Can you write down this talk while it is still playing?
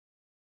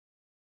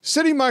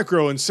City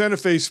Micro in Santa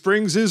Fe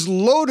Springs is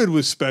loaded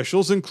with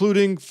specials,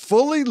 including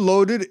fully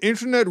loaded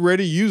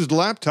internet-ready used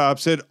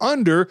laptops at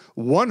under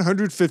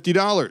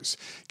 $150.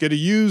 Get a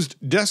used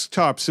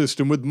desktop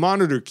system with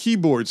monitor,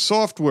 keyboard,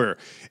 software,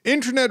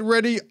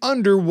 internet-ready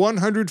under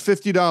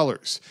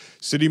 $150.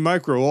 City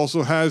Micro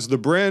also has the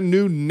brand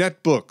new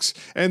netbooks,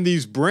 and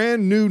these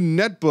brand new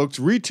netbooks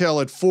retail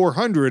at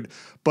 $400,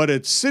 but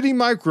at City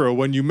Micro,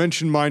 when you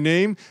mention my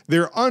name,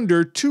 they're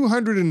under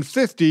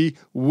 $250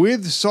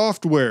 with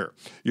software.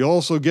 You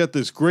also get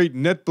this great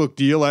netbook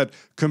deal at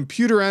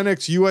Computer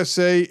Annex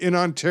USA in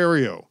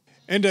Ontario.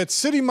 And at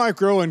City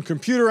Micro and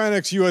Computer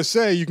Annex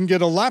USA, you can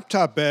get a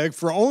laptop bag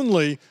for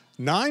only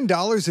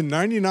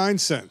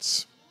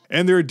 $9.99.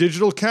 And there are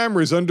digital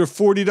cameras under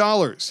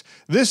 $40.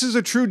 This is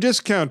a true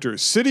discounter.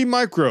 City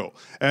Micro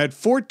at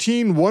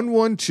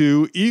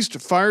 14112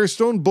 East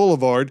Firestone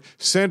Boulevard,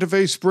 Santa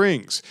Fe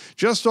Springs,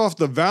 just off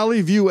the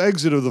Valley View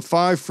exit of the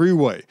 5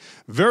 freeway.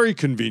 Very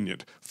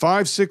convenient.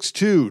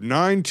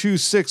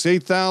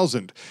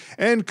 562-926-8000.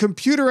 And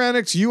Computer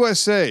Annex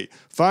USA,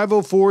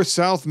 504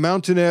 South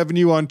Mountain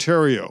Avenue,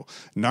 Ontario,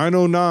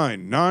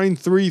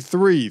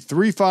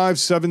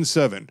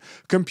 909-933-3577.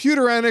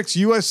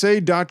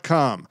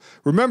 ComputerAnnexUSA.com.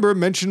 Remember,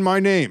 mention my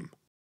name.